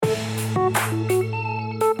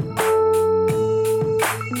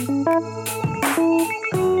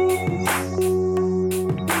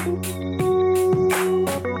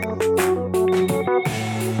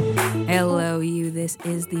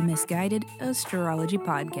Misguided Astrology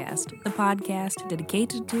Podcast, the podcast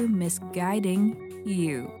dedicated to misguiding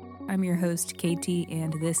you. I'm your host, KT,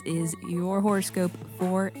 and this is your horoscope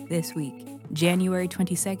for this week, January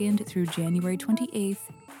 22nd through January 28th,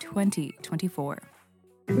 2024.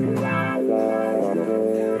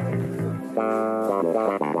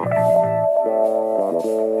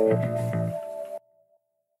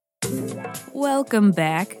 Welcome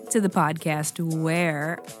back to the podcast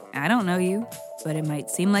where I don't know you, but it might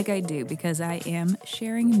seem like I do because I am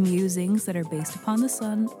sharing musings that are based upon the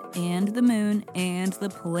sun and the moon and the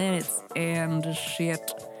planets and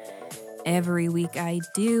shit. Every week I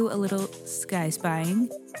do a little sky spying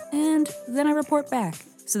and then I report back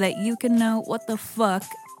so that you can know what the fuck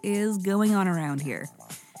is going on around here.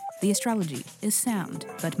 The astrology is sound,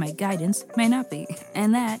 but my guidance may not be,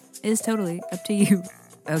 and that is totally up to you.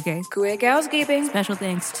 Okay. Quick housekeeping. Special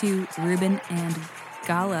thanks to Ruben and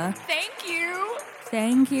Gala.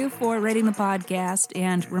 Thank you for rating the podcast,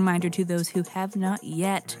 and reminder to those who have not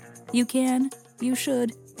yet, you can, you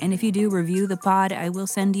should, and if you do review the pod, I will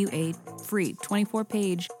send you a free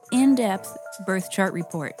 24-page, in-depth birth chart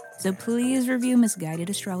report. So please review Misguided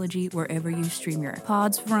Astrology wherever you stream your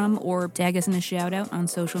pods from, or tag us in a shout-out on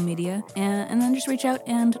social media, and then just reach out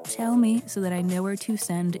and tell me so that I know where to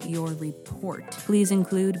send your report. Please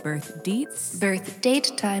include birth dates, birth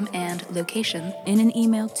date, time, and location in an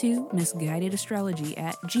email to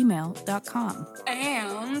misguidedastrology@gmail.com.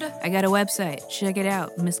 And I got a website. Check it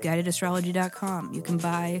out, misguidedastrology.com. You can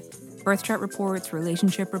buy birth chart reports,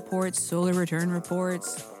 relationship reports, solar return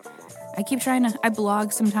reports. I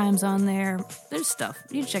blog sometimes on there. There's stuff.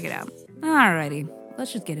 You check it out. Alrighty,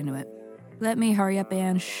 let's just get into it. Let me hurry up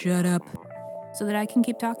and shut up so that I can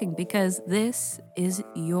keep talking because this is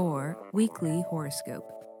your weekly horoscope.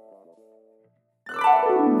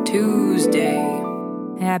 Tuesday.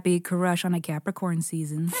 Happy crush on a Capricorn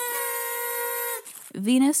season.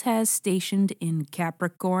 Venus has stationed in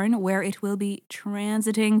Capricorn, where it will be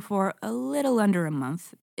transiting for a little under a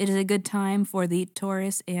month. It is a good time for the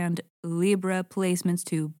Taurus and Libra placements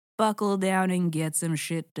to buckle down and get some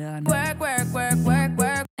shit done. Work.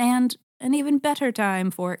 And an even better time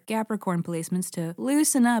for Capricorn placements to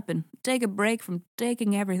loosen up and take a break from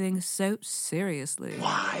taking everything so seriously.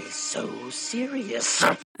 Why so serious?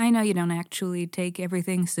 I know you don't actually take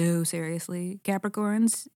everything so seriously,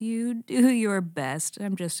 Capricorns. You do your best.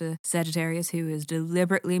 I'm just a Sagittarius who is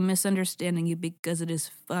deliberately misunderstanding you because it is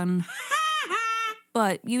fun.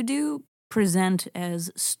 But you do present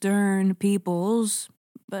as stern peoples.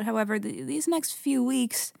 But however, these next few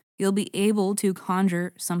weeks, you'll be able to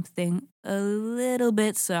conjure something a little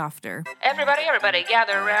bit softer. Everybody,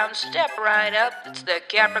 gather around, step right up. It's the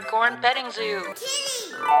Capricorn Petting Zoo.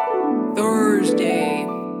 Thursday.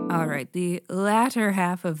 All right, the latter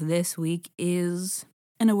half of this week is,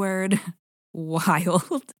 in a word,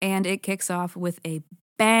 wild. And it kicks off with a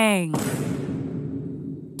bang.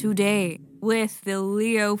 Today, with the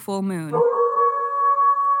Leo full moon.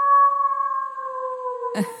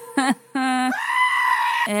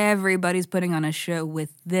 Everybody's putting on a show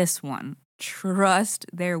with this one. Trust,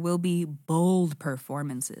 there will be bold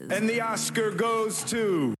performances. And the Oscar goes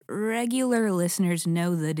to... Regular listeners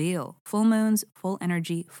know the deal. Full moons, full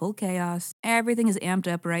energy, full chaos. Everything is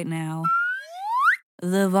amped up right now.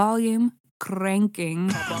 The volume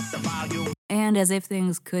cranking. And as if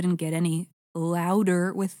things couldn't get any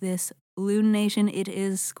louder with this lunation, it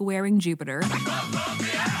is squaring Jupiter.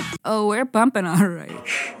 Oh, we're bumping all right.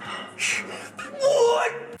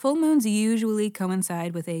 Full moons usually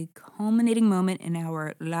coincide with a culminating moment in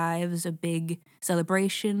our lives, a big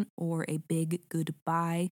celebration or a big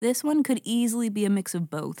goodbye. This one could easily be a mix of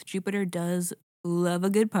both. Jupiter does love a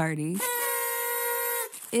good party.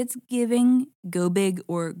 It's giving go big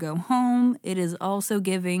or go home. It is also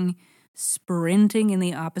giving sprinting in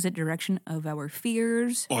the opposite direction of our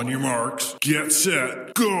fears. On your marks, get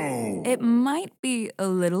set, go! It might be a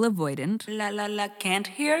little avoidant. Can't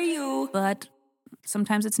hear you. But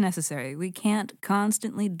sometimes it's necessary. We can't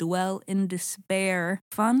constantly dwell in despair.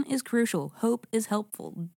 Fun is crucial. Hope is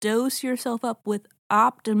helpful. Dose yourself up with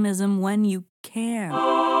optimism when you can.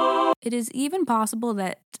 It is even possible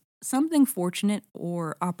that something fortunate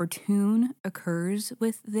or opportune occurs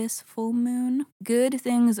with this full moon. Good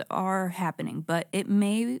things are happening, but it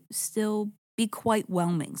may still be quite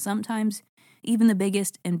whelming. Sometimes even the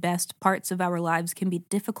biggest and best parts of our lives can be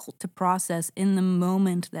difficult to process in the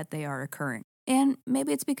moment that they are occurring. And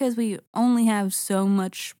maybe it's because we only have so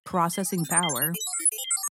much processing power.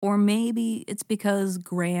 Or maybe it's because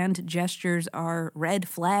grand gestures are red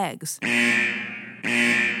flags.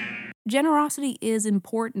 Generosity is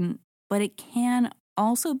important, but it can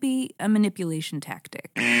also be a manipulation tactic.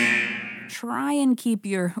 try and keep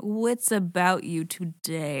your wits about you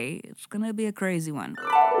today. It's gonna be a crazy one.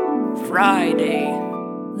 Friday.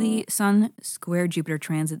 The Sun square Jupiter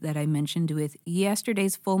transit that I mentioned with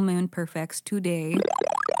yesterday's full moon perfects today.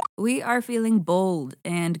 We are feeling bold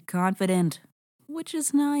and confident, which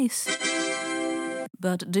is nice.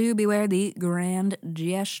 But do beware the grand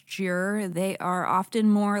gesture. They are often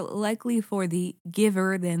more likely for the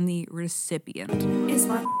giver than the recipient. It's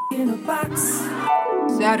my in a box.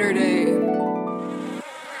 Saturday.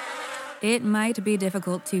 It might be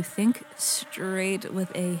difficult to think straight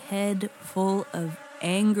with a head full of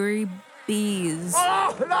angry bees.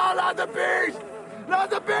 Oh, no, not the bees! Not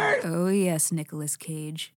the bees! Oh yes, Nicolas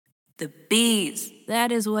Cage. The bees.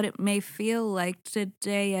 That is what it may feel like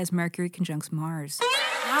today as Mercury conjuncts Mars.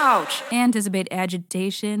 Ouch! Anticipate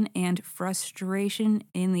agitation and frustration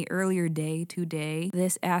in the earlier day today.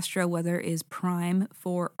 This astro weather is prime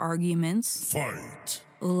for arguments. Fight.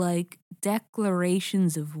 Like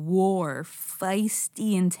declarations of war,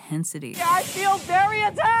 feisty intensity. I feel very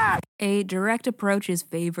attacked. A direct approach is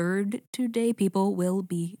favored today. People will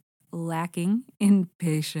be lacking in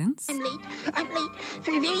patience. I'm late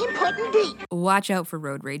for a very important date. Watch out for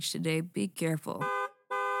road rage today. Be careful.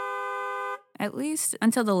 At least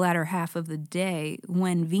until the latter half of the day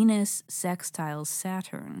when Venus sextiles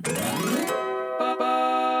Saturn.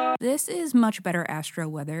 This is much better astro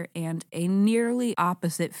weather and a nearly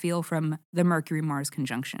opposite feel from the Mercury-Mars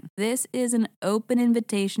conjunction. This is an open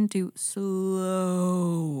invitation to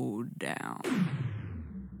slow down.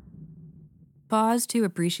 Pause to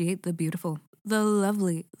appreciate the beautiful, the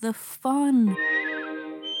lovely, the fun.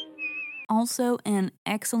 Also, an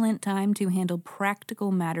excellent time to handle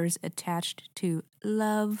practical matters attached to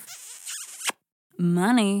love,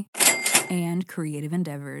 money, and creative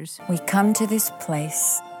endeavors. We come to this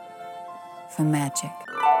place for magic.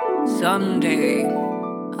 Sunday.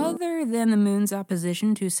 Other than the moon's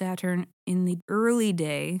opposition to Saturn in the early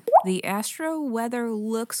day, the astro weather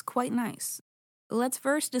looks quite nice. Let's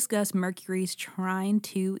first discuss Mercury's trine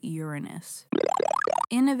to Uranus.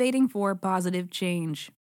 Innovating for positive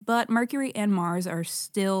change. But Mercury and Mars are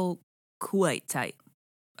still quite tight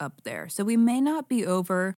up there. So we may not be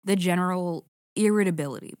over the general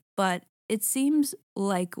irritability, but it seems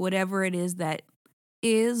like whatever it is that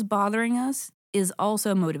is bothering us is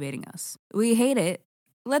also motivating us. We hate it.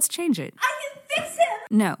 Let's change it. I can fix him.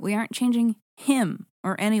 No, we aren't changing him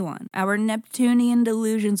or anyone. Our Neptunian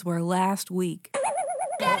delusions were last week.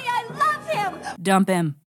 Daddy, I love him. Dump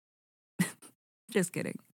him. Just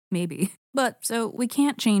kidding. Maybe. But so we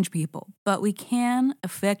can't change people, but we can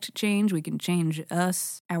affect change. We can change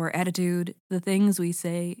us, our attitude, the things we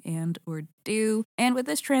say and or do. And with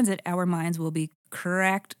this transit, our minds will be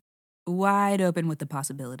cracked wide open with the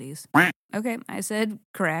possibilities. Okay, I said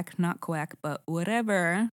crack, not quack, but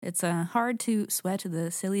whatever. It's hard to sweat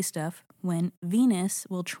the silly stuff when Venus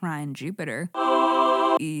will trine Jupiter.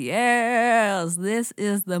 Yes, this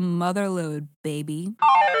is the motherlode, baby.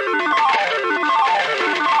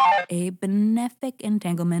 A benefic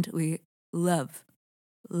entanglement we love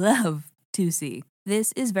to see.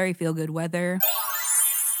 This is very feel-good weather.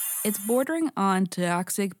 It's bordering on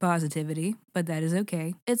toxic positivity, but that is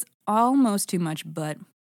okay. It's almost too much, but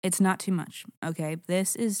it's not too much, okay?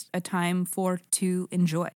 This is a time to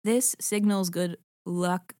enjoy. This signals good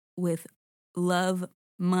luck with love,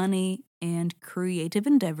 money, and creative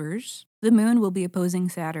endeavors. The moon will be opposing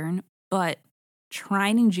Saturn, but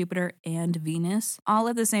trining Jupiter and Venus all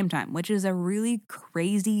at the same time, which is a really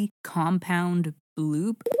crazy compound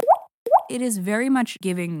loop. It is very much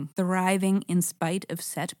giving thriving in spite of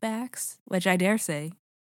setbacks, which I dare say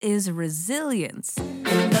is resilience.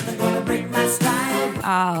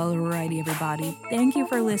 Alrighty, everybody. Thank you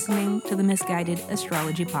for listening to the Misguided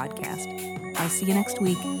Astrology Podcast. I'll see you next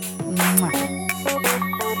week. Mwah.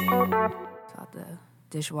 Thought the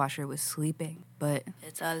dishwasher was sleeping, but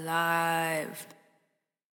it's alive.